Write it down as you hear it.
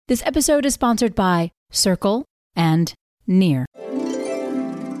This episode is sponsored by Circle and Near.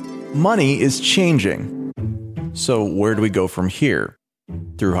 Money is changing. So where do we go from here?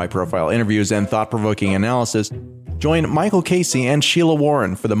 Through high-profile interviews and thought-provoking analysis, join Michael Casey and Sheila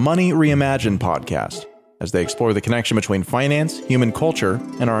Warren for the Money Reimagined podcast as they explore the connection between finance, human culture,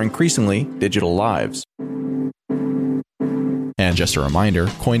 and our increasingly digital lives. And just a reminder,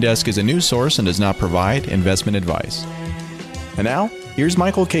 CoinDesk is a news source and does not provide investment advice. And now, here's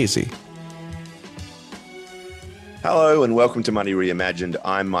Michael Casey. Hello and welcome to Money Reimagined.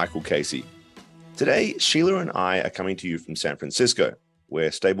 I'm Michael Casey. Today, Sheila and I are coming to you from San Francisco, where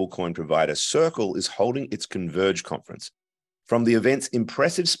stablecoin provider Circle is holding its Converge conference. From the event's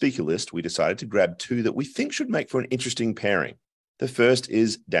impressive speaker list, we decided to grab two that we think should make for an interesting pairing. The first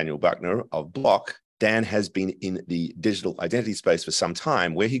is Daniel Buckner of Block. Dan has been in the digital identity space for some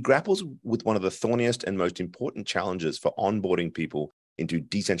time, where he grapples with one of the thorniest and most important challenges for onboarding people into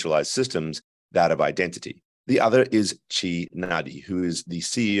decentralized systems, that of identity. The other is Chi Nadi, who is the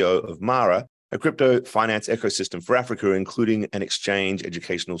CEO of Mara, a crypto finance ecosystem for Africa, including an exchange,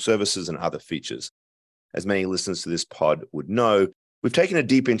 educational services, and other features. As many listeners to this pod would know, we've taken a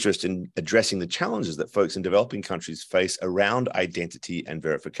deep interest in addressing the challenges that folks in developing countries face around identity and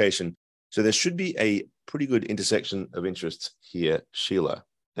verification. So there should be a pretty good intersection of interests here, Sheila.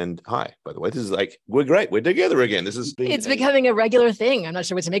 And hi, by the way, this is like, we're great. We're together again. It's becoming a regular thing. I'm not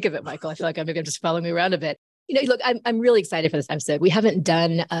sure what to make of it, Michael. I feel like I'm just following me around a bit. Look, I'm really excited for this episode. We haven't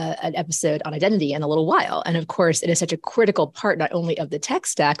done an episode on identity in a little while. And of course, it is such a critical part, not only of the tech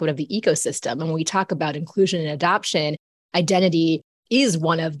stack, but of the ecosystem. And when we talk about inclusion and adoption, identity is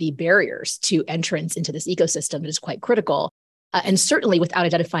one of the barriers to entrance into this ecosystem that is quite critical. And certainly without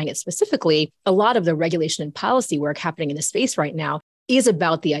identifying it specifically, a lot of the regulation and policy work happening in the space right now is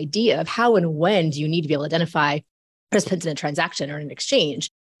about the idea of how and when do you need to be able to identify participants in a transaction or an exchange?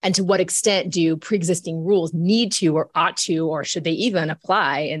 And to what extent do pre-existing rules need to or ought to, or should they even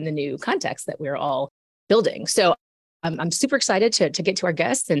apply in the new context that we're all building? So I'm super excited to get to our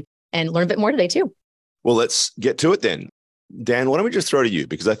guests and learn a bit more today too. Well, let's get to it then. Dan, why don't we just throw to you?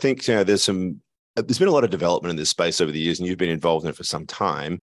 Because I think there's been a lot of development in this space over the years, and you've been involved in it for some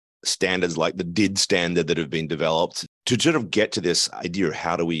time. Standards like the DID standard that have been developed to sort of get to this idea of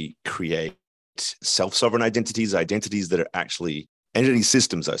how do we create self-sovereign identities that are actually entity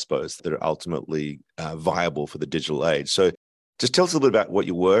systems, I suppose, that are ultimately viable for the digital age. So just tell us a little bit about what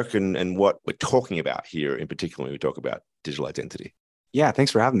you work and what we're talking about here in particular when we talk about digital identity. Yeah,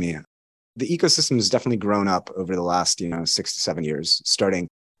 thanks for having me. The ecosystem has definitely grown up over the last 6 to 7 years, starting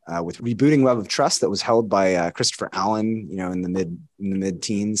with rebooting Web of Trust that was held by Christopher Allen, in the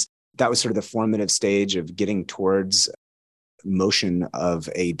mid-teens. That was sort of the formative stage of getting towards motion of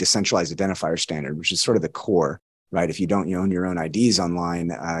a decentralized identifier standard, which is sort of the core, right? If you don't own your own IDs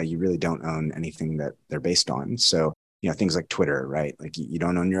online, you really don't own anything that they're based on. So, things like Twitter, right? Like you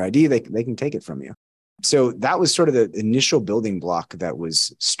don't own your ID, they can take it from you. So that was sort of the initial building block that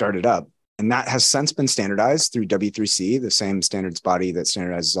was started up. And that has since been standardized through W3C, the same standards body that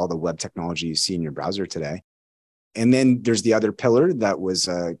standardizes all the web technology you see in your browser today. And then there's the other pillar that was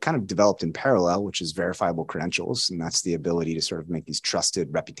kind of developed in parallel, which is verifiable credentials. And that's the ability to sort of make these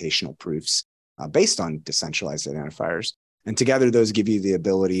trusted reputational proofs based on decentralized identifiers. And together, those give you the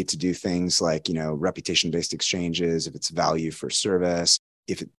ability to do things like, reputation-based exchanges, if it's value for service.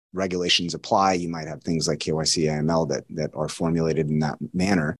 If regulations apply, you might have things like KYC, AML that are formulated in that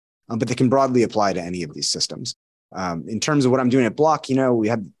manner. But they can broadly apply to any of these systems. In terms of what I'm doing at Block, I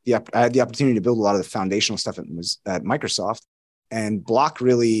had the opportunity to build a lot of the foundational stuff at Microsoft, and Block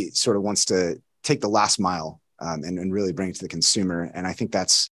really sort of wants to take the last mile and really bring it to the consumer. And I think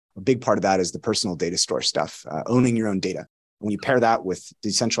that's a big part of that is the personal data store stuff, owning your own data. When you pair that with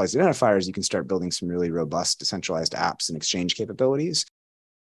decentralized identifiers, you can start building some really robust decentralized apps and exchange capabilities.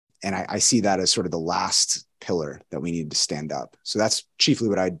 And I see that as sort of the last pillar that we need to stand up. So that's chiefly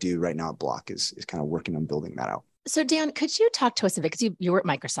what I do right now at Block is kind of working on building that out. So Dan, could you talk to us a bit, because you were at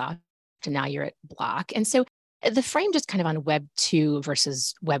Microsoft and now you're at Block. And so the frame just kind of on Web 2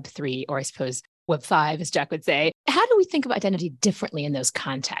 versus Web 3, or I suppose Web 5, as Jack would say. How do we think about identity differently in those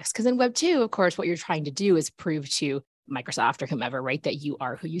contexts? Because in Web 2, of course, what you're trying to do is prove to Microsoft or whomever, right, that you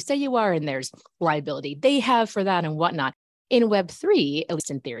are who you say you are, and there's liability they have for that and whatnot. In Web 3, at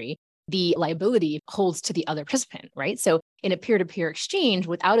least in theory, the liability holds to the other participant, right? So in a peer-to-peer exchange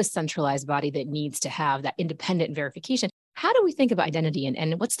without a centralized body that needs to have that independent verification, how do we think about identity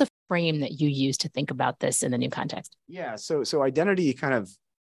and what's the frame that you use to think about this in the new context? Yeah, so identity kind of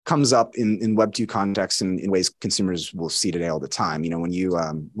comes up in Web2 context in ways consumers will see today all the time. When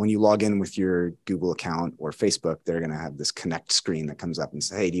you log in with your Google account or Facebook, they're going to have this connect screen that comes up and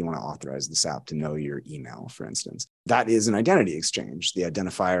say, hey, do you want to authorize this app to know your email, for instance? That is an identity exchange. The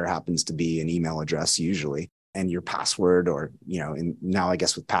identifier happens to be an email address usually, and your password, or, and now I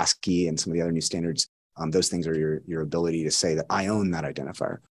guess with passkey and some of the other new standards, those things are your ability to say that I own that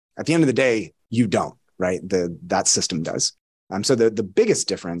identifier. At the end of the day, you don't, right? That system does. So the biggest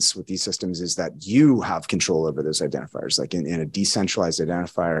difference with these systems is that you have control over those identifiers. Like in a decentralized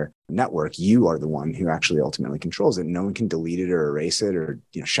identifier network, you are the one who actually ultimately controls it. No one can delete it or erase it or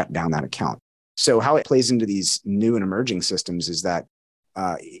shut down that account. So how it plays into these new and emerging systems is that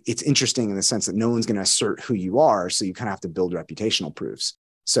it's interesting in the sense that no one's going to assert who you are. So you kind of have to build reputational proofs.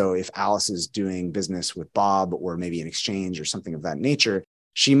 So if Alice is doing business with Bob or maybe an exchange or something of that nature,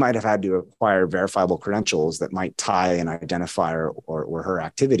 she might have had to acquire verifiable credentials that might tie an identifier or her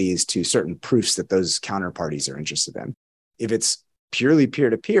activities to certain proofs that those counterparties are interested in. If it's purely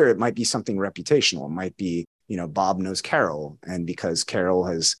peer-to-peer, it might be something reputational. It might be, Bob knows Carol. And because Carol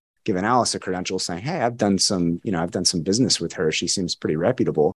has given Alice a credential saying, hey, I've done some business with her. She seems pretty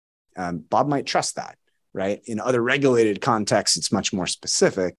reputable. Bob might trust that, right? In other regulated contexts, it's much more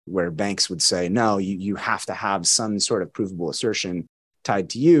specific, where banks would say, no, you have to have some sort of provable assertion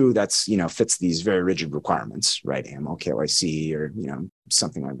tied to you that's, fits these very rigid requirements, right? AML, KYC, or,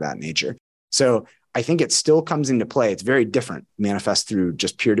 something like that nature. So I think it still comes into play. It's very different, manifest through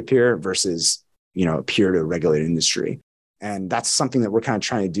just peer-to-peer versus, a peer-to-regulated industry. And that's something that we're kind of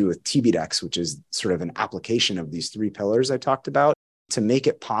trying to do with TBDEX, which is sort of an application of these three pillars I talked about, to make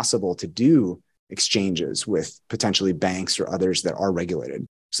it possible to do exchanges with potentially banks or others that are regulated,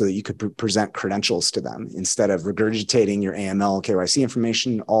 so that you could present credentials to them instead of regurgitating your AML, KYC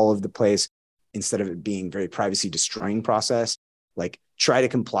information all over the place. Instead of it being very privacy destroying process, like try to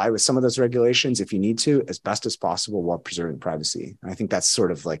comply with some of those regulations if you need to, as best as possible while preserving privacy. And I think that's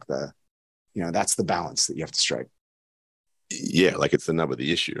sort of like that's the balance that you have to strike. Yeah, like it's the nub of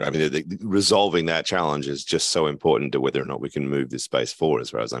the issue. I mean, resolving that challenge is just so important to whether or not we can move this space forward, as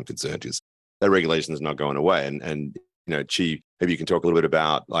far as I'm concerned, because that regulation is not going away. And Chi, maybe you can talk a little bit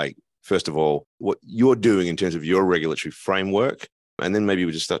about, like, first of all, what you're doing in terms of your regulatory framework. And then maybe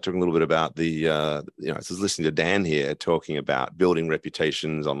we just start talking a little bit about I was listening to Dan here talking about building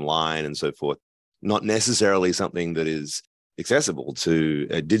reputations online and so forth, not necessarily something that is accessible to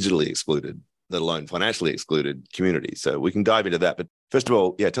a digitally excluded, let alone financially excluded community. So we can dive into that. But first of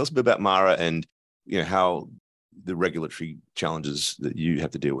all, tell us a bit about Mara and how the regulatory challenges that you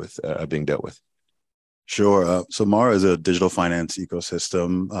have to deal with are being dealt with. Sure. So Mara is a digital finance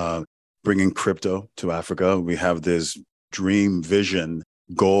ecosystem bringing crypto to Africa. We have this dream vision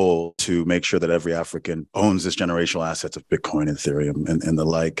goal to make sure that every African owns this generational assets of Bitcoin, Ethereum, and the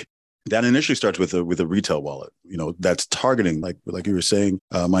like. That initially starts with a retail wallet, that's targeting, like you were saying,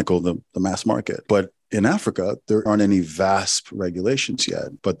 Michael, the mass market. But in Africa, there aren't any VASP regulations yet,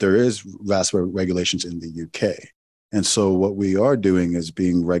 but there is VASP regulations in the UK. And so what we are doing is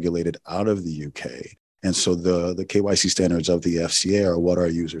being regulated out of the UK. And so the KYC standards of the FCA are what our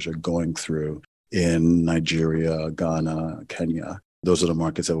users are going through in Nigeria, Ghana, Kenya. Those are the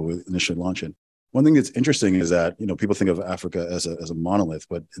markets that we'll initially launch in. One thing that's interesting is that, people think of Africa as a monolith,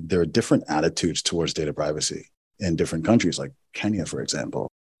 but there are different attitudes towards data privacy in different countries, like Kenya, for example,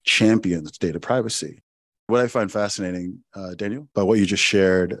 champions data privacy. What I find fascinating, Daniel, about what you just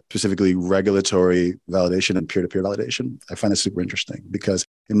shared, specifically regulatory validation and peer-to-peer validation, I find it super interesting because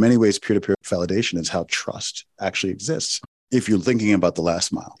in many ways, peer-to-peer validation is how trust actually exists. If you're thinking about the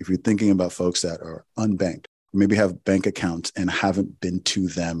last mile, if you're thinking about folks that are unbanked, maybe have bank accounts and haven't been to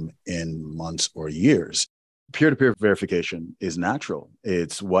them in months or years, peer-to-peer verification is natural.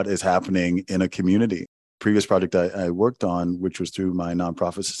 It's what is happening in a community. Previous project I worked on, which was through my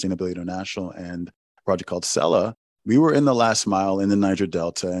nonprofit Sustainability International and a project called Sella, we were in the last mile in the Niger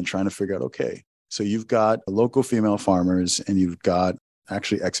Delta and trying to figure out, okay, so you've got local female farmers and you've got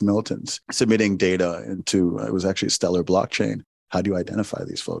actually ex-militants submitting data into, it was actually a Stellar blockchain. How do you identify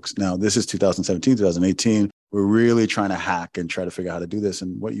these folks? Now, this is 2017, 2018. We're really trying to hack and try to figure out how to do this.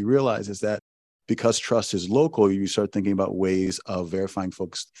 And what you realize is that because trust is local, you start thinking about ways of verifying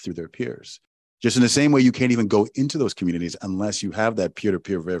folks through their peers. Just in the same way, you can't even go into those communities unless you have that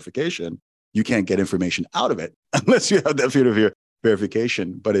peer-to-peer verification. You can't get information out of it unless you have that peer-to-peer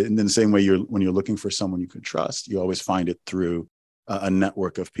verification. But in the same way, when you're looking for someone you can trust, you always find it through a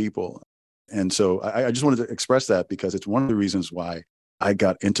network of people. And so I just wanted to express that because it's one of the reasons why I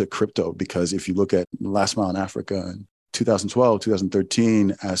got into crypto, because if you look at Last Mile in Africa in 2012,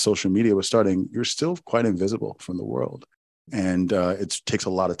 2013, as social media was starting, you're still quite invisible from the world. And it takes a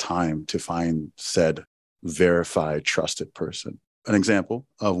lot of time to find said verified, trusted person. An example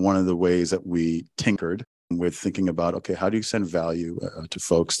of one of the ways that we tinkered with thinking about, okay, how do you send value to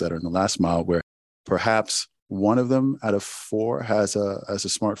folks that are in the last mile where perhaps one of them out of four has a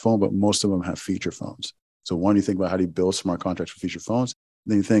smartphone, but most of them have feature phones. So one, you think about how do you build smart contracts for feature phones?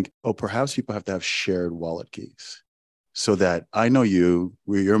 Then you think, oh, perhaps people have to have shared wallet keys so that I know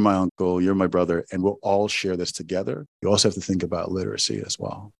you're my uncle, you're my brother, and we'll all share this together. You also have to think about literacy as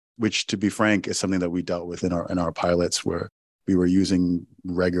well, which, to be frank, is something that we dealt with in our pilots where we were using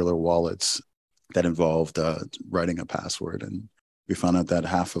regular wallets that involved writing a password. And we found out that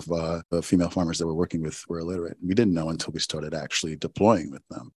half of the female farmers that we're working with were illiterate. We didn't know until we started actually deploying with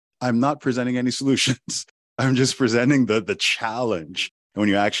them. I'm not presenting any solutions. I'm just presenting the challenge when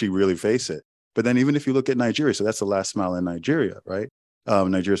you actually really face it. But then even if you look at Nigeria, so that's the last mile in Nigeria, right?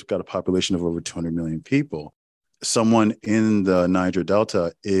 Nigeria's got a population of over 200 million people. Someone in the Niger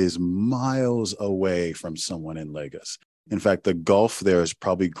Delta is miles away from someone in Lagos. In fact, the gulf there is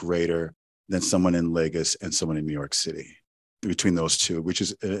probably greater than someone in Lagos and someone in New York City, between those two, which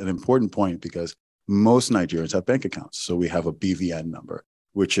is an important point because most Nigerians have bank accounts. So we have a BVN number,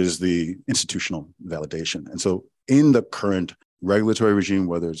 which is the institutional validation. And so in the current regulatory regime,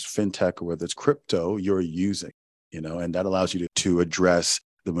 whether it's fintech or whether it's crypto, you're using, and that allows you to address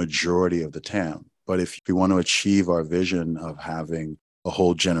the majority of the TAM. But if we want to achieve our vision of having a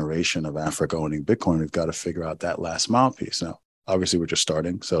whole generation of Africa owning Bitcoin, we've got to figure out that last mile piece. Now, obviously, we're just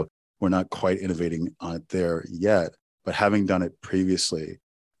starting, so we're not quite innovating on it there yet. But having done it previously,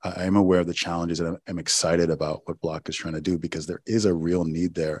 I am aware of the challenges and I'm excited about what Block is trying to do because there is a real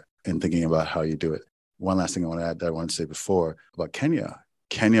need there in thinking about how you do it. One last thing I want to add that I wanted to say before about Kenya.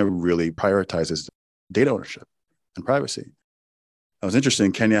 Kenya really prioritizes data ownership and privacy. That was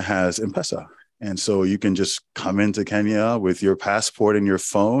interesting. Kenya has M-Pesa. And so you can just come into Kenya with your passport and your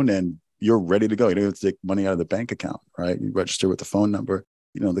phone and you're ready to go. You don't have to take money out of the bank account, right? You register with the phone number.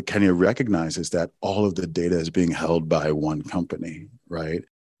 The Kenya recognizes that all of the data is being held by one company, right?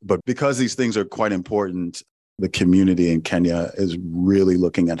 But because these things are quite important, the community in Kenya is really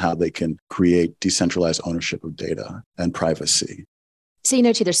looking at how they can create decentralized ownership of data and privacy. So,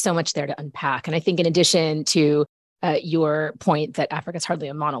 Chi, there's so much there to unpack. And I think in addition to your point that Africa is hardly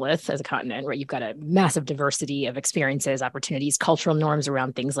a monolith as a continent, where you've got a massive diversity of experiences, opportunities, cultural norms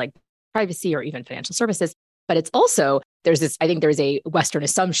around things like privacy or even financial services. But it's also, there's a Western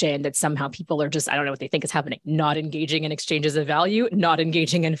assumption that somehow people are just, I don't know what they think is happening, not engaging in exchanges of value, not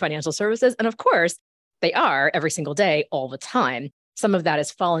engaging in financial services. And of course, they are every single day, all the time. Some of that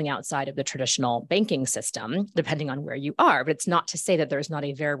is falling outside of the traditional banking system, depending on where you are. But it's not to say that there's not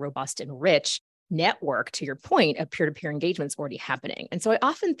a very robust and rich network, to your point, of peer-to-peer engagements already happening. And so I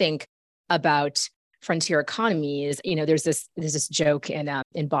often think about frontier economies. There's this joke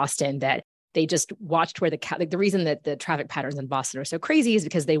in Boston that they just watched where the cow, the reason that the traffic patterns in Boston are so crazy is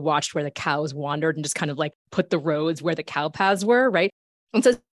because they watched where the cows wandered and just kind of like put the roads where the cow paths were, right? And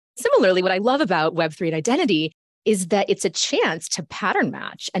so similarly, what I love about Web3 and identity is that it's a chance to pattern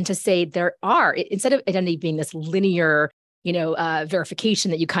match and to say instead of identity being this linear,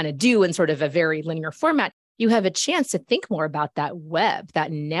 verification that you kind of do in sort of a very linear format, you have a chance to think more about that web,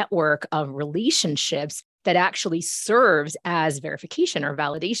 that network of relationships that actually serves as verification or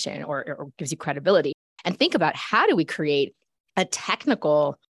validation or gives you credibility. And think about how do we create a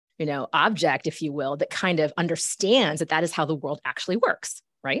technical, object, if you will, that kind of understands that is how the world actually works,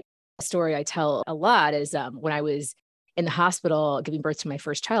 right? A story I tell a lot is when I was in the hospital giving birth to my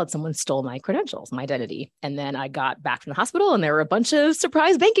first child, someone stole my credentials, my identity. And then I got back from the hospital and there were a bunch of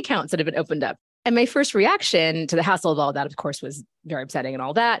surprise bank accounts that had been opened up. And my first reaction to the hassle of all that, of course, was very upsetting and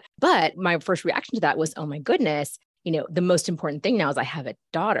all that. But my first reaction to that was, oh my goodness, the most important thing now is I have a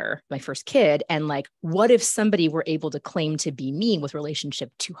daughter, my first kid. And what if somebody were able to claim to be me with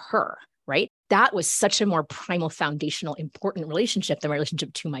relationship to her, right? That was such a more primal, foundational, important relationship than my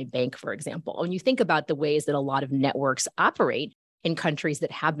relationship to my bank, for example. When you think about the ways that a lot of networks operate in countries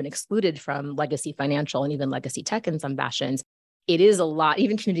that have been excluded from legacy financial and even legacy tech in some fashions, it is a lot,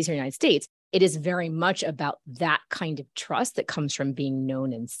 even communities here in the United States, it is very much about that kind of trust that comes from being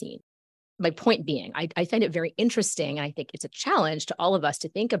known and seen. My point being, I find it very interesting, and I think it's a challenge to all of us to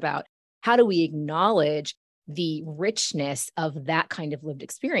think about how do we acknowledge the richness of that kind of lived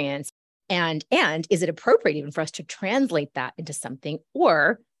experience, and is it appropriate even for us to translate that into something,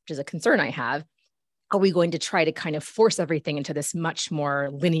 or, which is a concern I have, are we going to try to kind of force everything into this much more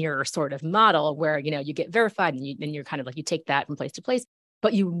linear sort of model where, you get verified and you're kind of like, you take that from place to place,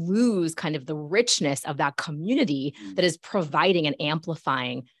 but you lose kind of the richness of that community that is providing and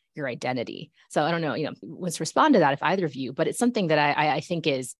amplifying your identity. So I don't know, let's respond to that if either of you, but it's something that I think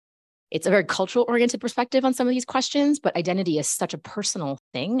it's a very cultural oriented perspective on some of these questions, but identity is such a personal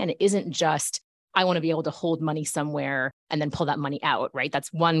thing. And it isn't just, I want to be able to hold money somewhere and then pull that money out, right?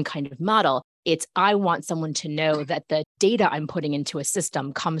 That's one kind of model. It's, I want someone to know that the data I'm putting into a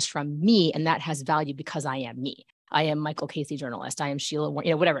system comes from me, and that has value because I am me. I am Michael Casey, journalist. I am Sheila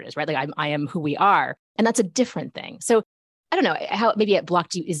Warren, whatever it is, right? Like I am who we are. And that's a different thing. So I don't know how, maybe at Block,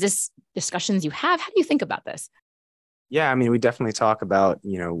 is this discussions you have? How do you think about this? Yeah, I mean, we definitely talk about,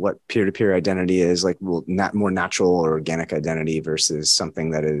 what peer-to-peer identity is, like more natural or organic identity versus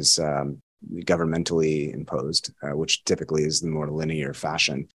something that is governmentally imposed, which typically is the more linear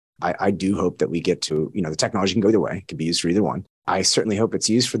fashion. I do hope that we get to, the technology can go either way. It could be used for either one. I certainly hope it's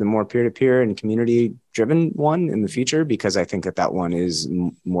used for the more peer-to-peer and community-driven one in the future, because I think that one is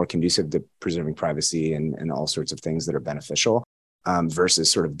more conducive to preserving privacy and all sorts of things that are beneficial, versus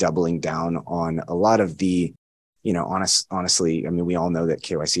sort of doubling down on a lot of the, honestly, I mean, we all know that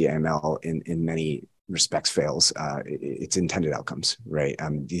KYC AML in many respects fails its intended outcomes, right?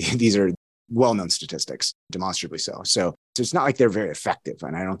 These are well-known statistics, demonstrably so. So it's not like they're very effective.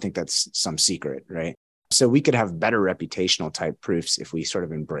 And I don't think that's some secret, right? So we could have better reputational type proofs if we sort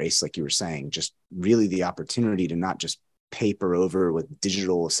of embrace, like you were saying, just really the opportunity to not just paper over with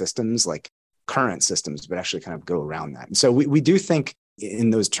digital systems like current systems, but actually kind of go around that. And so we do think in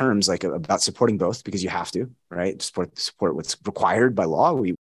those terms, like about supporting both, because you have to, right? Support what's required by law.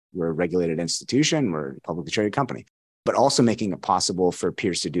 We're a regulated institution, we're a publicly traded company, but also making it possible for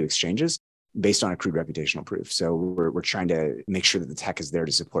peers to do exchanges based on accrued reputational proof. So we're trying to make sure that the tech is there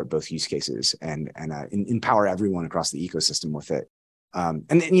to support both use cases and empower everyone across the ecosystem with it.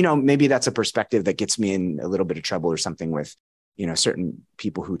 And maybe that's a perspective that gets me in a little bit of trouble or something with, certain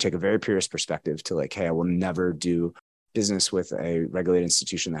people who take a very purist perspective to like, hey, I will never do business with a regulated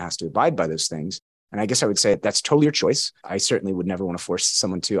institution that has to abide by those things. And I guess I would say that's totally your choice. I certainly would never want to force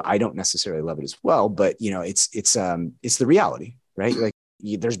someone to. I don't necessarily love it as well, but it's the reality, right? Like,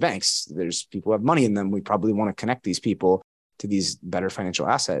 there's banks, there's people who have money in them. We probably want to connect these people to these better financial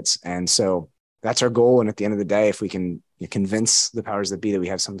assets. And so that's our goal. And at the end of the day, if we can convince the powers that be that we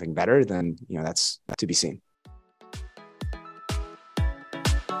have something better, then, that's to be seen.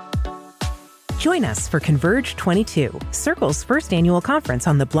 Join us for Converge 22, Circle's first annual conference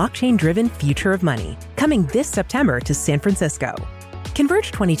on the blockchain-driven future of money, coming this September to San Francisco.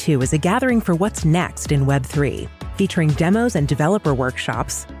 Converge 22 is a gathering for what's next in Web3, featuring demos and developer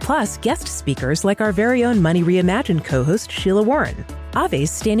workshops, plus guest speakers like our very own Money Reimagined co-host Sheila Warren, Aave's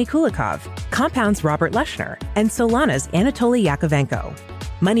Stani Kulikov, Compound's Robert Leshner, and Solana's Anatoly Yakovenko.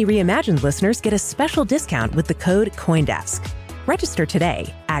 Money Reimagined listeners get a special discount with the code COINDESK. Register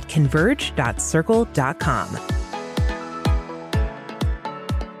today at converge.circle.com.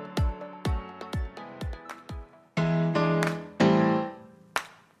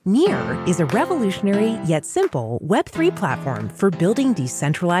 Near is a revolutionary yet simple Web3 platform for building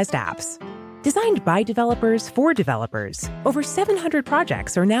decentralized apps. Designed by developers for developers, over 700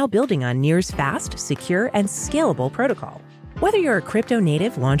 projects are now building on Near's fast, secure, and scalable protocol. Whether you're a crypto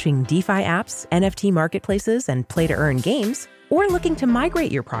native launching DeFi apps, NFT marketplaces, and play-to-earn games, or looking to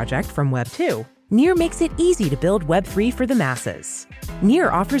migrate your project from Web 2, Near makes it easy to build Web3 for the masses.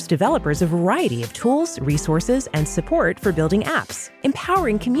 Near offers developers a variety of tools, resources, and support for building apps,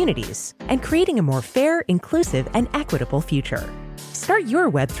 empowering communities, and creating a more fair, inclusive, and equitable future. Start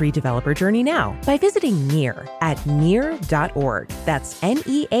your Web3 developer journey now by visiting Near at near.org. That's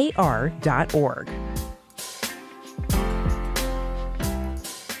NEAR.org.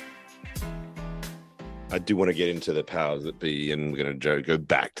 I do want to get into the powers that be, and we're going to go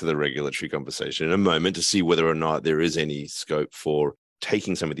back to the regulatory conversation in a moment to see whether or not there is any scope for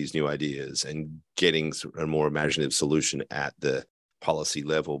taking some of these new ideas and getting a more imaginative solution at the policy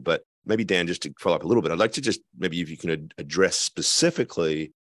level. But maybe, Dan, just to follow up a little bit, I'd like to just maybe if you can address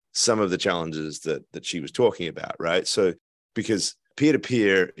specifically some of the challenges that she was talking about, right? So because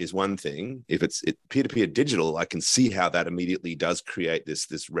peer-to-peer is one thing. If it's peer-to-peer digital, I can see how that immediately does create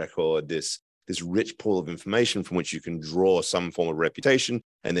this record, this rich pool of information from which you can draw some form of reputation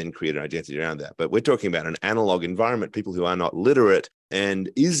and then create an identity around that. But we're talking about an analog environment, people who are not literate. And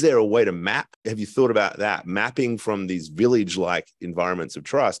is there a way to map? Have you thought about that? Mapping from these village-like environments of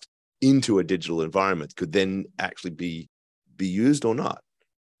trust into a digital environment could then actually be used or not?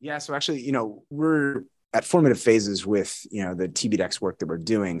 Yeah. So actually, we're at formative phases with, the TBDEX work that we're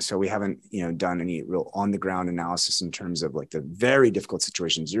doing. So we haven't, done any real on the ground analysis in terms of like the very difficult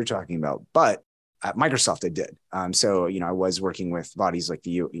situations you're talking about. But at Microsoft, I did. So, I was working with bodies like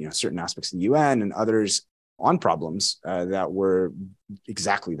certain aspects of the UN and others on problems that were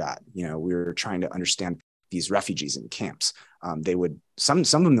exactly that. You know, we were trying to understand these refugees in camps. They would, some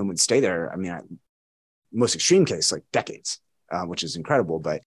of them would stay there. I mean, most extreme case, like decades, which is incredible,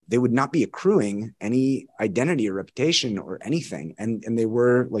 but they would not be accruing any identity or reputation or anything. And they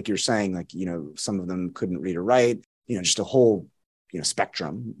were, like you're saying, like, you know, some of them couldn't read or write, you know, just a whole, you know,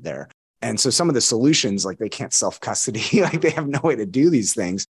 spectrum there. And so some of the solutions, like they can't self-custody, like they have no way to do these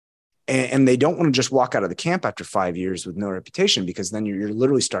things. And they don't want to just walk out of the camp after 5 years with no reputation, because then you're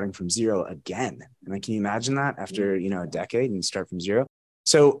literally starting from zero again. And like, can you imagine that after, you know, a decade and you start from zero?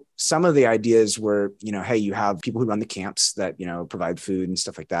 So some of the ideas were, you know, hey, you have people who run the camps that, you know, provide food and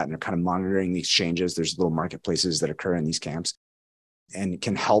stuff like that. And they're kind of monitoring the exchanges. There's little marketplaces that occur in these camps and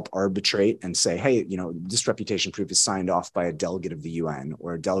can help arbitrate and say, hey, you know, this reputation proof is signed off by a delegate of the UN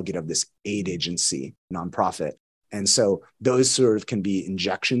or a delegate of this aid agency, nonprofit. And so those sort of can be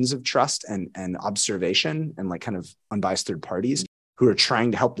injections of trust and observation and like kind of unbiased third parties who are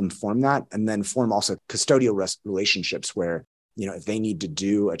trying to help them form that, and then form also custodial relationships where, you know, if they need to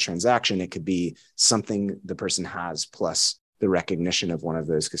do a transaction, it could be something the person has plus the recognition of one of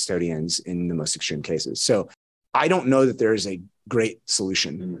those custodians in the most extreme cases. So I don't know that there is a great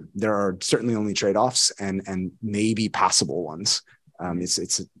solution. There are certainly only trade-offs and maybe possible ones.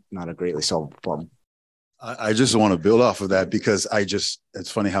 It's not a greatly solved problem. I just want to build off of that because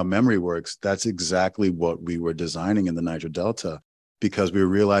it's funny how memory works. That's exactly what we were designing in the Niger Delta, because we were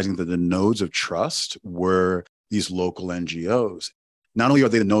realizing that the nodes of trust were these local NGOs. Not only are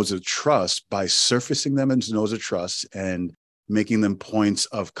they the nodes of trust, by surfacing them into nodes of trust and making them points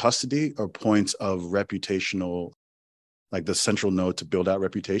of custody or points of reputational, like the central node to build out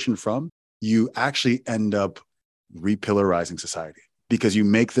reputation from, you actually end up repillarizing society because you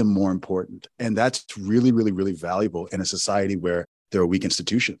make them more important. And that's really, really, really valuable in a society where there are weak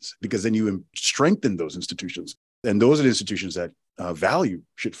institutions, because then you strengthen those institutions. And those are the institutions that value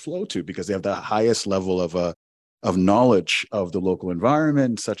should flow to, because they have the highest level of knowledge of the local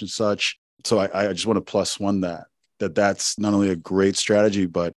environment, such and such. So I just want to plus one that's not only a great strategy,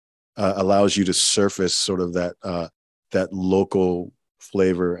 but allows you to surface sort of that local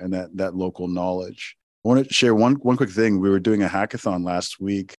flavor and that local knowledge. I want to share one quick thing. We were doing a hackathon last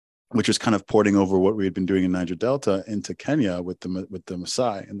week, which was kind of porting over what we had been doing in Niger Delta into Kenya with the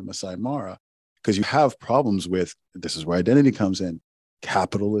Maasai and the Maasai Mara, because you have problems with, this is where identity comes in.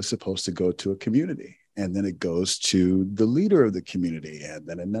 Capital is supposed to go to a community, and then it goes to the leader of the community, and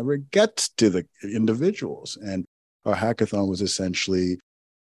then it never gets to the individuals. And our hackathon was essentially,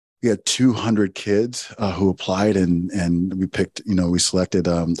 we had 200 kids who applied, and we picked, we selected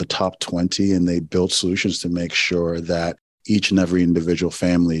the top 20, and they built solutions to make sure that each and every individual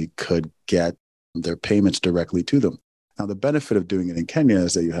family could get their payments directly to them. Now, the benefit of doing it in Kenya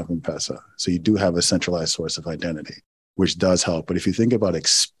is that you have M-Pesa. So you do have a centralized source of identity, which does help. But if you think about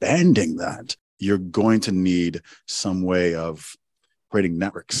expanding that, you're going to need some way of creating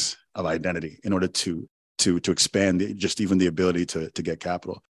networks of identity in order to expand just even the ability to get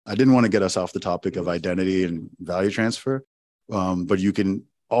capital. I didn't want to get us off the topic of identity and value transfer, but you can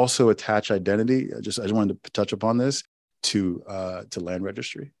also attach identity. I just wanted to touch upon this to land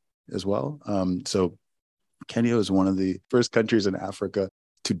registry as well. So Kenya is one of the first countries in Africa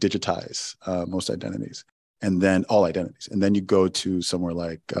to digitize most identities, and then all identities. And then you go to somewhere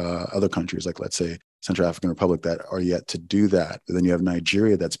like other countries, like let's say Central African Republic, that are yet to do that. But then you have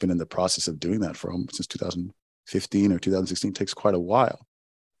Nigeria that's been in the process of doing that for since 2015 or 2016. It takes quite a while.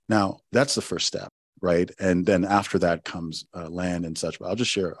 Now, that's the first step, right? And then after that comes land and such. But I'll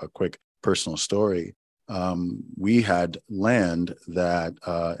just share a quick personal story. We had land that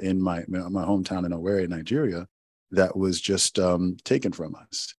in my hometown in Owerri, Nigeria, that was just taken from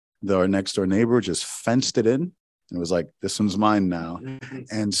us. Our next door neighbor just fenced it in, and it was like, this one's mine now.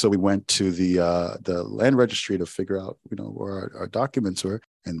 And so we went to the land registry to figure out, where our documents were,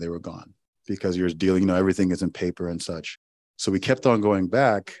 and they were gone because you're dealing, everything is in paper and such. So we kept on going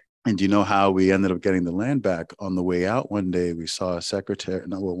back. And do you know how we ended up getting the land back? On the way out one day, we saw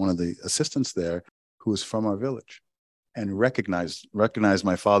one of the assistants there who was from our village and recognized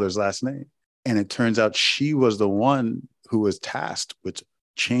my father's last name. And it turns out she was the one who was tasked with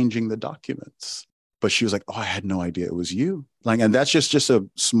changing the documents. But she was like, oh, I had no idea it was you. And that's just a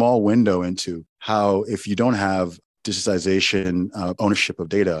small window into how, if you don't have digitization, ownership of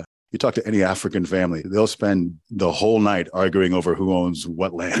data, you talk to any African family, they'll spend the whole night arguing over who owns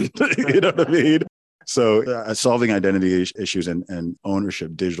what land. You know what I mean? So solving identity issues and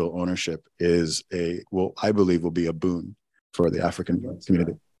ownership, digital ownership I believe will be a boon for the African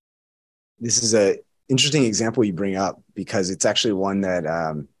community. This is an interesting example you bring up, because it's actually one that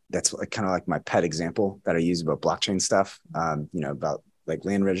that's kind of like my pet example that I use about blockchain stuff, about like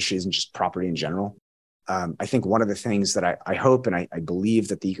land registries and just property in general. I think one of the things that I hope and I believe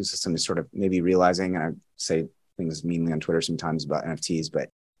that the ecosystem is sort of maybe realizing, and I say things meanly on Twitter sometimes about NFTs, but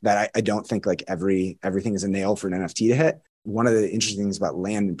that I don't think like everything is a nail for an NFT to hit. One of the interesting things about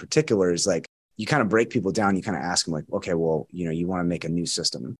land in particular is like, you kind of break people down. You kind of ask them like, okay, well, you want to make a new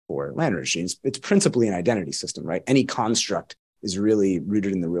system for land registries. It's principally an identity system, right? Any construct is really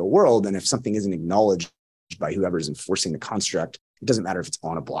rooted in the real world. And if something isn't acknowledged by whoever's enforcing the construct, it doesn't matter if it's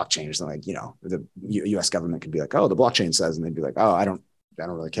on a blockchain or something. Like, the US government could be like, oh, the blockchain says, and they'd be like, oh, I don't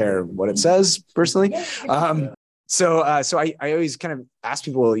really care what it says personally. So I always kind of ask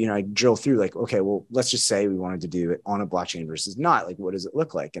people, I drill through like, okay, well, let's just say we wanted to do it on a blockchain versus not. Like, what does it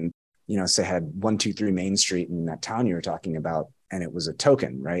look like? And, say I had 123 Main Street in that town you were talking about, and it was a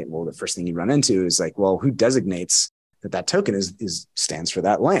token, right? Well, the first thing you run into is like, well, who designates that token is stands for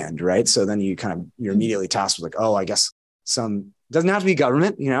that land, right? So then you're immediately tasked with like, oh, I guess doesn't have to be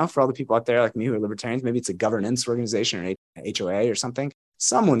government, for all the people out there like me who are libertarians, maybe it's a governance organization or an HOA or something.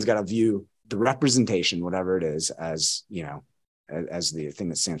 Someone's got to view the representation, whatever it is, as the thing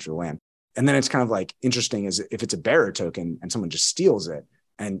that stands for the land. And then it's kind of like interesting is if it's a bearer token and someone just steals it,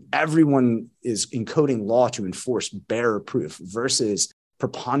 and everyone is encoding law to enforce bearer proof versus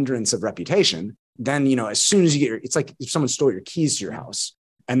preponderance of reputation, then, as soon as you it's like if someone stole your keys to your house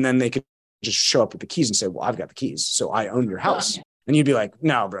and then they could just show up with the keys and say, well, I've got the keys, so I own your house. And you'd be like,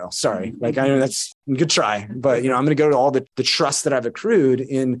 no, bro, sorry. Like, I know that's a good try, but, I'm going to go to all the trust that I've accrued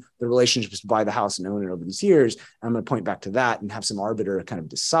in the relationships to buy the house and own it over these years. And I'm going to point back to that and have some arbiter kind of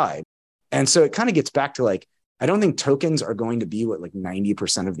decide. And so it kind of gets back to like, I don't think tokens are going to be what like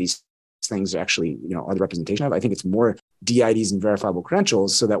 90% of these things actually, are the representation of. I think it's more DIDs and verifiable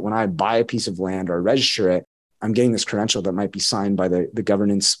credentials so that when I buy a piece of land or register it, I'm getting this credential that might be signed by the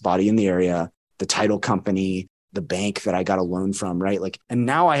governance body in the area, the title company, the bank that I got a loan from, right? Like, and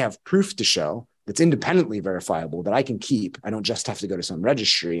now I have proof to show that's independently verifiable that I can keep. I don't just have to go to some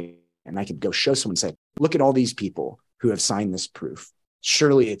registry, and I could go show someone and say, look at all these people who have signed this proof.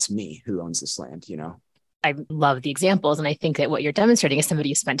 Surely it's me who owns this land, I love the examples. And I think that what you're demonstrating is somebody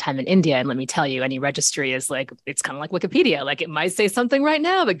who spent time in India. And let me tell you, any registry is like, it's kind of like Wikipedia. Like it might say something right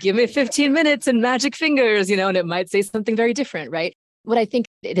now, but give me 15 minutes and magic fingers, and it might say something very different, right? What I think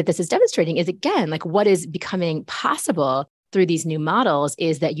that this is demonstrating is, again, like what is becoming possible through these new models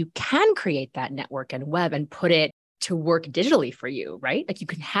is that you can create that network and web and put it to work digitally for you, right? Like you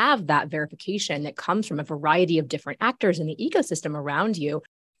can have that verification that comes from a variety of different actors in the ecosystem around you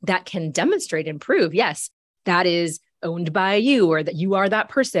that can demonstrate and prove, yes, that is owned by you, or that you are that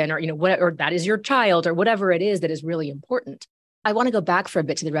person, or, or that is your child, or whatever it is that is really important. I want to go back for a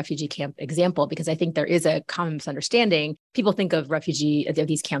bit to the refugee camp example, because I think there is a common misunderstanding. People think of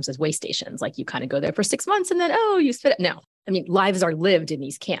these camps as way stations. Like you kind of go there for 6 months and then, you spit it. No, I mean, lives are lived in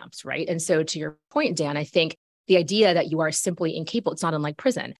these camps, right? And so to your point, Dan, I think the idea that you are simply incapable, it's not unlike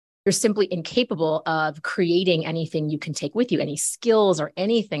prison. You're simply incapable of creating anything you can take with you, any skills or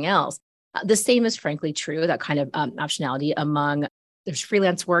anything else. The same is frankly true, that kind of optionality among there's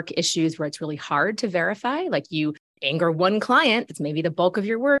freelance work issues where it's really hard to verify. Like you anger one client, it's maybe the bulk of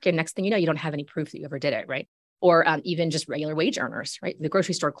your work. And next thing you know, you don't have any proof that you ever did it, right? Or even just regular wage earners, right? The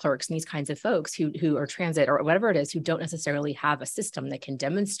grocery store clerks and these kinds of folks who are transit or whatever it is, who don't necessarily have a system that can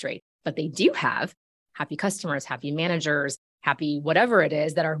demonstrate, but they do have happy customers, happy managers, happy whatever it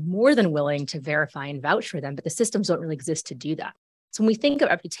is that are more than willing to verify and vouch for them, but the systems don't really exist to do that. So when we think of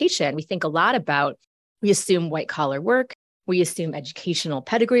reputation, we think a lot about, we assume white collar work, we assume educational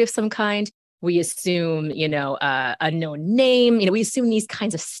pedigree of some kind, we assume, a known name, we assume these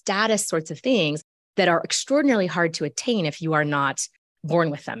kinds of status sorts of things that are extraordinarily hard to attain if you are not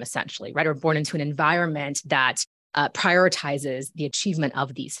born with them, essentially, right? Or born into an environment that prioritizes the achievement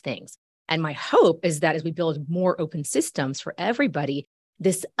of these things. And my hope is that as we build more open systems for everybody,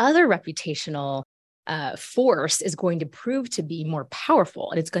 this other reputational force is going to prove to be more powerful.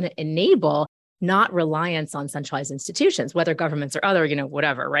 And it's going to enable not reliance on centralized institutions, whether governments or other,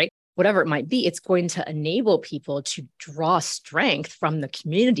 whatever, right? Whatever it might be, it's going to enable people to draw strength from the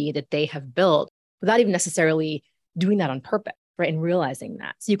community that they have built without even necessarily doing that on purpose, right? And realizing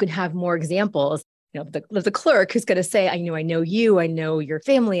that. So you can have more examples, the clerk who's going to say, I know you, I know your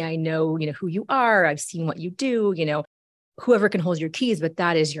family, I know, who you are, I've seen what you do, whoever can hold your keys, but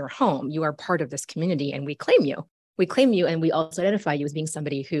that is your home. You are part of this community and we claim you. We claim you and we also identify you as being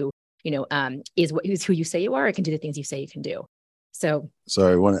somebody who, is who you say you are and can do the things you say you can do. So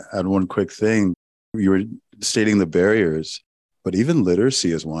sorry, I want to add one quick thing. You were stating the barriers, but even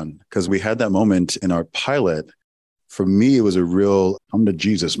literacy is one, because we had that moment in our pilot for me, it was a real come to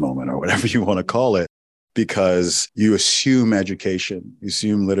Jesus moment or whatever you want to call it, because you assume education, you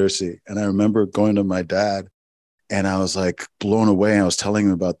assume literacy. And I remember going to my dad and I was like blown away. I was telling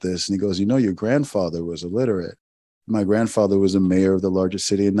him about this. And he goes, your grandfather was illiterate. My grandfather was a mayor of the largest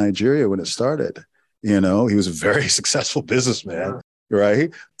city in Nigeria when it started. He was a very successful businessman, right?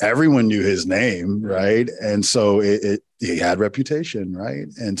 Everyone knew his name, right? And so he had reputation, right?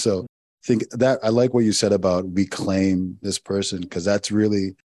 And so I think that I like what you said about we claim this person, because that's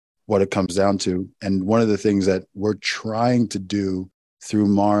really what it comes down to. And one of the things that we're trying to do through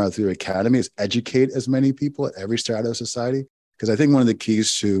Mara, through Academy, is educate as many people at every strata of society. Because I think one of the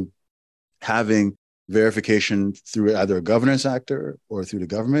keys to having verification through either a governance actor or through the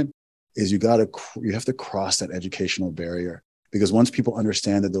government is you have to cross that educational barrier. Because once people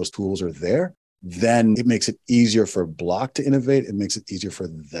understand that those tools are there, then it makes it easier for Block to innovate. It makes it easier for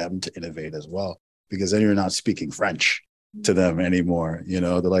them to innovate as well, because then you're not speaking French to them anymore.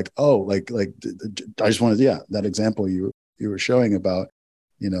 They're like, I just wanted, that example you were showing about,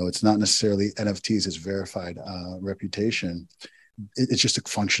 it's not necessarily NFTs, it's verified reputation. It's just a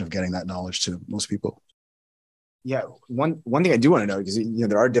function of getting that knowledge to most people. Yeah, one thing I do want to know, because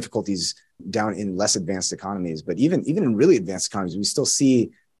there are difficulties down in less advanced economies, but even in really advanced economies, we still see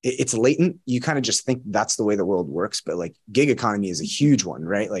it's latent. You kind of just think that's the way the world works, but like gig economy is a huge one,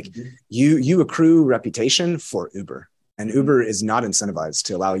 right? Like you accrue reputation for Uber, and Uber is not incentivized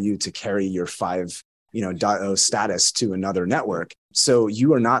to allow you to carry your 5.0 status to another network. So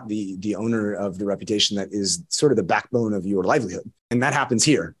you are not the owner of the reputation that is sort of the backbone of your livelihood. And that happens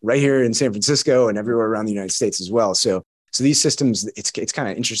right here in San Francisco and everywhere around the United States as well. So these systems, it's kind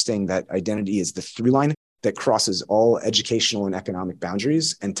of interesting that identity is the through line that crosses all educational and economic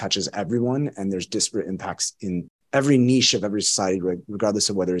boundaries and touches everyone. And there's disparate impacts in every niche of every society, regardless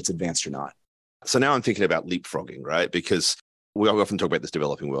of whether it's advanced or not. So now I'm thinking about leapfrogging, right? Because we often talk about this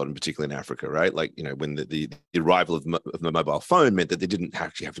developing world, and particularly in Africa, right? Like, when the arrival of the mobile phone meant that they didn't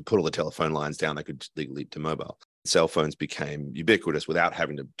actually have to put all the telephone lines down, they could leap to mobile. Cell phones became ubiquitous without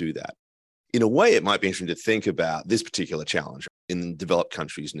having to do that. In a way, it might be interesting to think about this particular challenge. In developed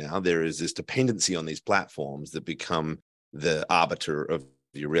countries now, there is this dependency on these platforms that become the arbiter of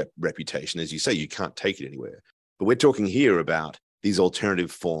your reputation. As you say, you can't take it anywhere. But we're talking here about these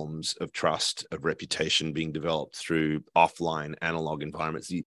alternative forms of trust, of reputation being developed through offline analog environments,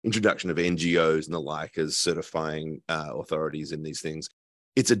 the introduction of NGOs and the like as certifying authorities in these things.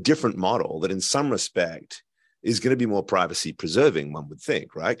 It's a different model that in some respect is going to be more privacy preserving, one would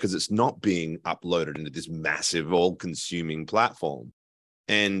think, right? Because it's not being uploaded into this massive, all-consuming platform.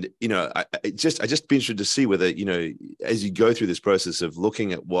 And, I just be interested to see whether, as you go through this process of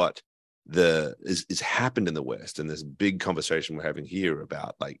looking at what is happened in the West, and this big conversation we're having here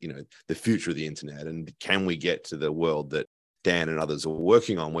about the future of the internet, and can we get to the world that Dan and others are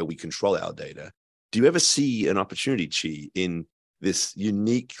working on where we control our data? Do you ever see an opportunity, Chi, in this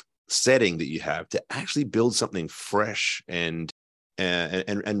unique setting that you have to actually build something fresh and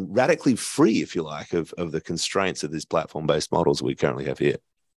radically free, if you like, of the constraints of these platform-based models we currently have here?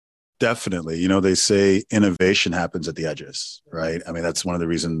 Definitely. They say innovation happens at the edges, right? I mean, that's one of the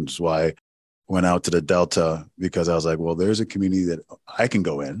reasons why I went out to the Delta, because I was like, well, there's a community that I can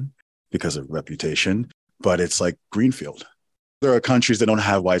go in because of reputation, but it's like greenfield. There are countries that don't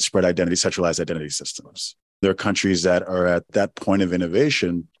have widespread identity, centralized identity systems. There are countries that are at that point of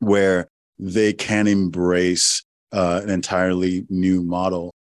innovation where they can embrace an entirely new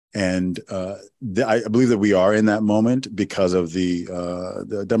model. And I believe that we are in that moment because of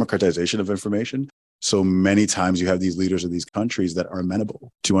the democratization of information. So many times you have these leaders of these countries that are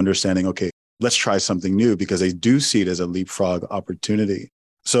amenable to understanding, okay, let's try something new, because they do see it as a leapfrog opportunity.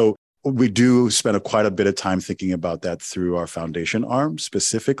 So we do spend quite a bit of time thinking about that through our foundation arm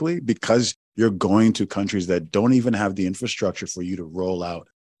specifically, because you're going to countries that don't even have the infrastructure for you to roll out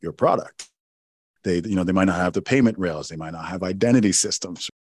your product. They might not have the payment rails. They might not have identity systems.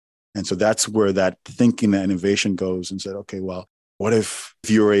 And so that's where that thinking, that innovation goes, and said, okay, well, what if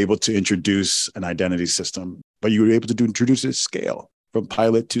you were able to introduce an identity system, but you were able to introduce it at scale, from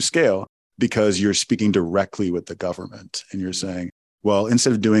pilot to scale, because you're speaking directly with the government. And you're saying, well,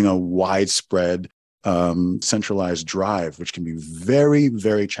 instead of doing a widespread centralized drive, which can be very,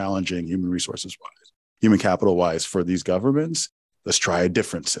 very challenging human resources wise, human capital wise for these governments, let's try a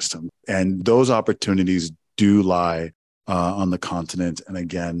different system. And those opportunities do lie on the continent. And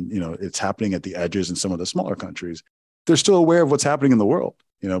again, it's happening at the edges in some of the smaller countries. They're still aware of what's happening in the world,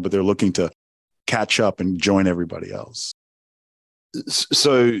 but they're looking to catch up and join everybody else.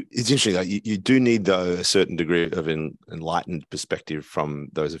 So it's interesting. Like you do need, though, a certain degree of enlightened perspective from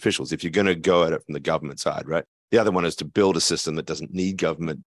those officials if you're going to go at it from the government side, right? The other one is to build a system that doesn't need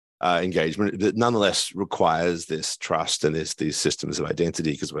government engagement, that nonetheless requires this trust and these systems of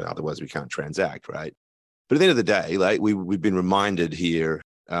identity, because otherwise we can't transact, right? But at the end of the day, like we've been reminded here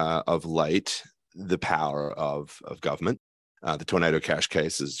of late the power of government. The Tornado Cash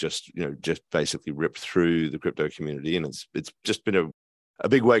case has just basically ripped through the crypto community, and it's just been a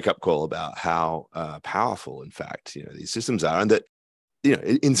big wake up call about how powerful, in fact, these systems are, and that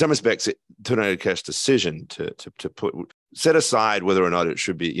in some respects, Tornado Cash decision to set aside whether or not it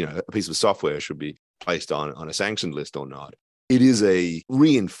should be, a piece of software should be placed on a sanctioned list or not. It is a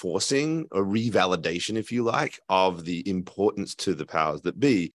reinforcing, a revalidation, if you like, of the importance to the powers that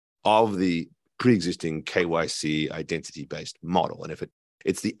be of the pre-existing KYC identity-based model. And if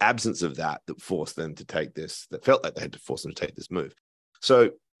it's the absence of that forced them to take this, that felt like they had to force them to take this move. So,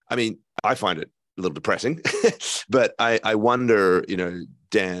 I mean, I find it a little depressing, but I wonder,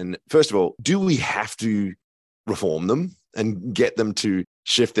 Dan, first of all, do we have to reform them and get them to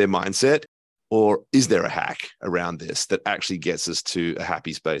shift their mindset? Or is there a hack around this that actually gets us to a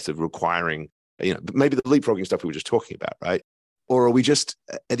happy space of requiring, maybe the leapfrogging stuff we were just talking about, right? Or are we just,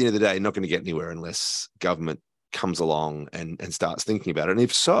 at the end of the day, not going to get anywhere unless government comes along and starts thinking about it? And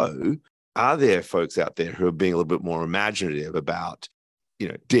if so, are there folks out there who are being a little bit more imaginative about,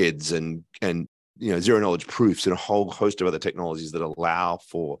 DIDs and zero knowledge proofs and a whole host of other technologies that allow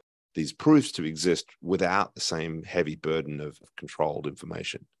for these proofs to exist without the same heavy burden of controlled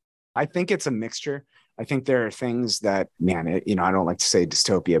information? I think it's a mixture. I think there are things that, I don't like to say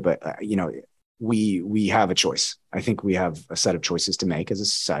dystopia, but, we have a choice. I think we have a set of choices to make as a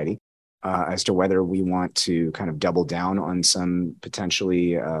society as to whether we want to kind of double down on some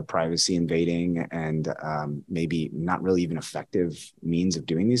potentially privacy invading and maybe not really even effective means of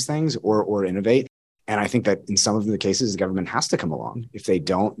doing these things or innovate. And I think that in some of the cases, the government has to come along. If they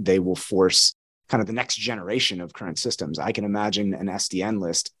don't, they will force kind of the next generation of current systems. I can imagine an SDN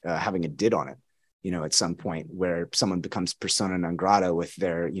list having a DID on it, at some point where someone becomes persona non grata with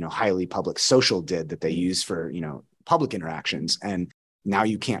their, highly public social DID that they use for, public interactions. And now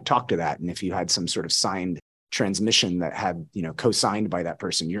you can't talk to that. And if you had some sort of signed transmission that had, co-signed by that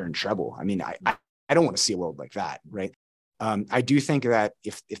person, you're in trouble. I mean, I don't want to see a world like that, right? I do think that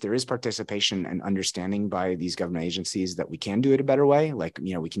if there is participation and understanding by these government agencies that we can do it a better way, like,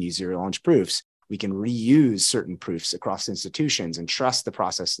 we can use zero knowledge proofs, we can reuse certain proofs across institutions and trust the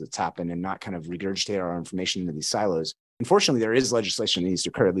process that's happened and not kind of regurgitate our information into these silos. Unfortunately, there is legislation that needs to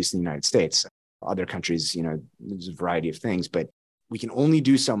occur, at least in the United States. Other countries, there's a variety of things, but we can only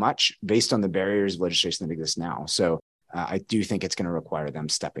do so much based on the barriers of legislation that exist now. So I do think it's going to require them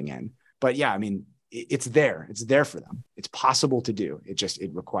stepping in. But yeah, I mean, it's there. It's there for them. It's possible to do. It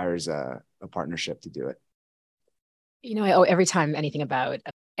requires a partnership to do it. Every time anything about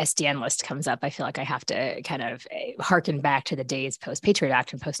SDN list comes up, I feel like I have to kind of harken back to the days post-Patriot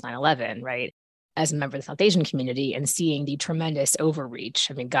Act and post-9/11, right? As a member of the South Asian community and seeing the tremendous overreach.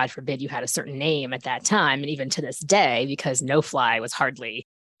 I mean, God forbid you had a certain name at that time. And even to this day, because no fly was hardly,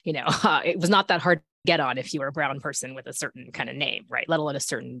 it was not that hard to get on if you were a brown person with a certain kind of name, right? Let alone a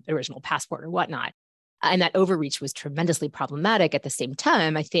certain original passport or whatnot. And that overreach was tremendously problematic. At the same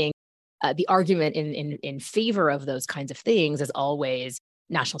time, I think the argument in favor of those kinds of things is always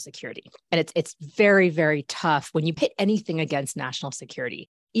national security. And it's very, very tough when you pit anything against national security,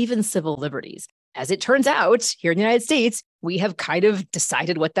 even civil liberties. As it turns out, here in the United States, we have kind of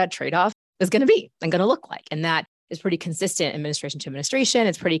decided what that trade-off is going to be and going to look like. And that is pretty consistent administration to administration.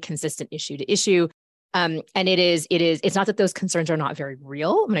 It's pretty consistent issue to issue. And it's not that those concerns are not very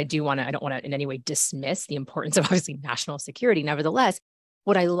real. I mean, I don't want to in any way dismiss the importance of obviously national security. Nevertheless,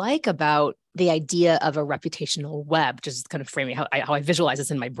 what I like about the idea of a reputational web, just kind of framing how I visualize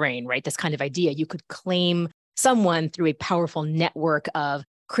this in my brain, right? This kind of idea, you could claim someone through a powerful network of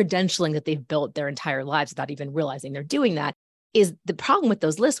credentialing that they've built their entire lives without even realizing they're doing that. Is the problem with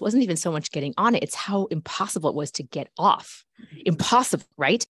those lists wasn't even so much getting on it, it's how impossible it was to get off. Impossible,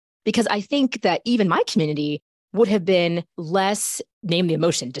 right? Because I think that even my community would have been less, name the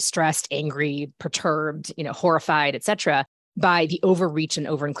emotion, distressed, angry, perturbed, horrified, etc., by the overreach and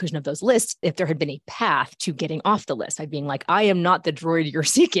over-inclusion of those lists if there had been a path to getting off the list. I'd being like, I am not the droid you're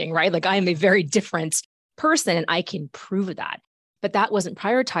seeking, right? Like I am a very different person and I can prove that. But that wasn't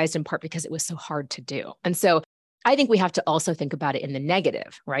prioritized in part because it was so hard to do. And so I think we have to also think about it in the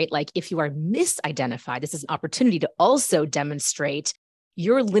negative, right? Like if you are misidentified, this is an opportunity to also demonstrate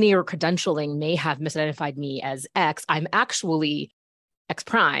your linear credentialing may have misidentified me as X. I'm actually X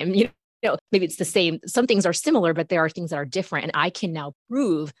prime. Maybe it's the same. Some things are similar, but there are things that are different. And I can now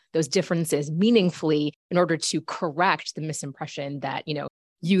prove those differences meaningfully in order to correct the misimpression that,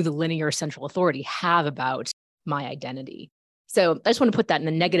 you, the linear central authority, have about my identity. So I just want to put that in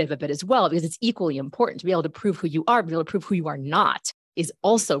the negative a bit as well, because it's equally important to be able to prove who you are, be able to prove who you are not is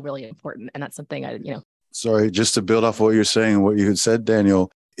also really important. And that's something Sorry, just to build off what you're saying, what you had said,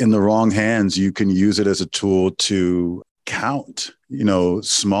 Daniel, in the wrong hands, you can use it as a tool to count,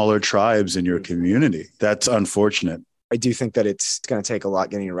 smaller tribes in your community. That's unfortunate. I do think that it's going to take a lot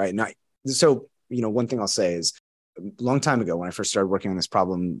getting it right. So one thing I'll say is a long time ago, when I first started working on this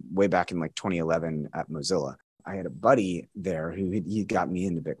problem way back in like 2011 at Mozilla, I had a buddy there who he got me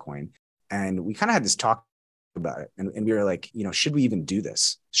into Bitcoin, and we kind of had this talk about it. And we were like, should we even do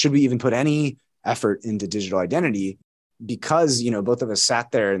this? Should we even put any effort into digital identity? Because, both of us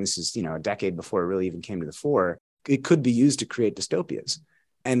sat there, and this is, a decade before it really even came to the fore, it could be used to create dystopias.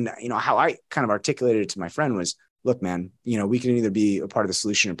 And, how I kind of articulated it to my friend was, look, man, we can either be a part of the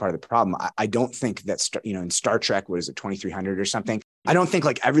solution or part of the problem. I don't think that, in Star Trek, what is it, 2300 or something? I don't think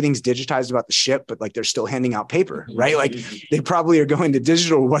like everything's digitized about the ship, but like they're still handing out paper, right? Like they probably are going to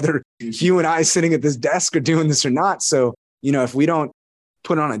digital, whether you and I sitting at this desk are doing this or not. So, if we don't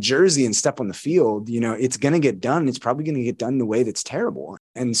put on a jersey and step on the field, it's going to get done. It's probably going to get done in a way that's terrible.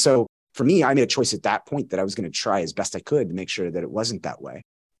 And so for me, I made a choice at that point that I was going to try as best I could to make sure that it wasn't that way.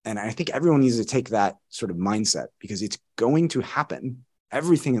 And I think everyone needs to take that sort of mindset, because it's going to happen.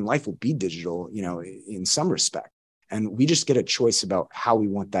 Everything in life will be digital, in some respect. And we just get a choice about how we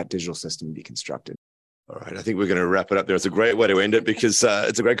want that digital system to be constructed. All right. I think we're going to wrap it up there. It's a great way to end it, because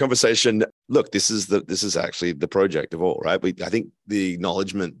it's a great conversation. Look, this is actually the project of all, right? I think the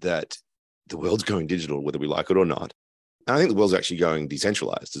acknowledgement that the world's going digital, whether we like it or not. And I think the world's actually going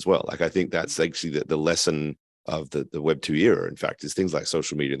decentralized as well. Like, I think that's actually the lesson of the Web 2 era, in fact, is things like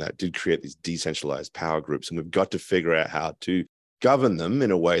social media that did create these decentralized power groups. And we've got to figure out how to govern them in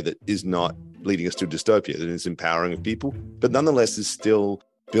a way that is not leading us to dystopia, that is empowering of people, but nonetheless is still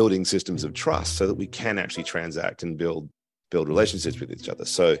building systems of trust so that we can actually transact and build relationships with each other.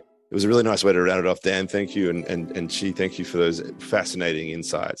 So it was a really nice way to round it off. Dan, thank you. And Chi, thank you for those fascinating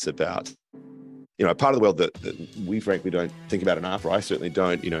insights about, part of the world that we frankly don't think about enough, or I certainly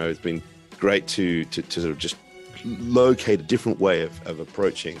don't. It's been great to sort of just locate a different way of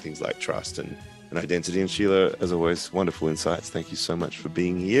approaching things like trust and identity. And Sheila, as always, wonderful insights. Thank you so much for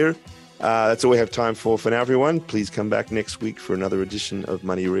being here. That's all we have time for now, everyone. Please come back next week for another edition of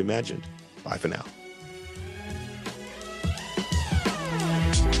Money Reimagined. Bye for now.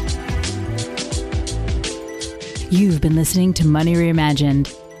 You've been listening to Money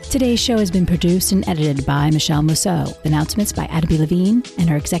Reimagined. Today's show has been produced and edited by Michelle Mousseau. Announcements by Adam B. Levine, and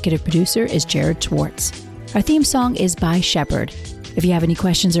our executive producer is Jared Schwartz. Our theme song is by Shepherd. If you have any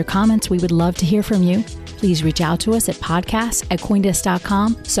questions or comments, we would love to hear from you. Please reach out to us at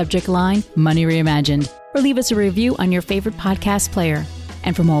podcast@coindesk.com, subject line Money Reimagined, or leave us a review on your favorite podcast player.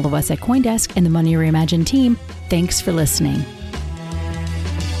 And from all of us at CoinDesk and the Money Reimagined team, thanks for listening.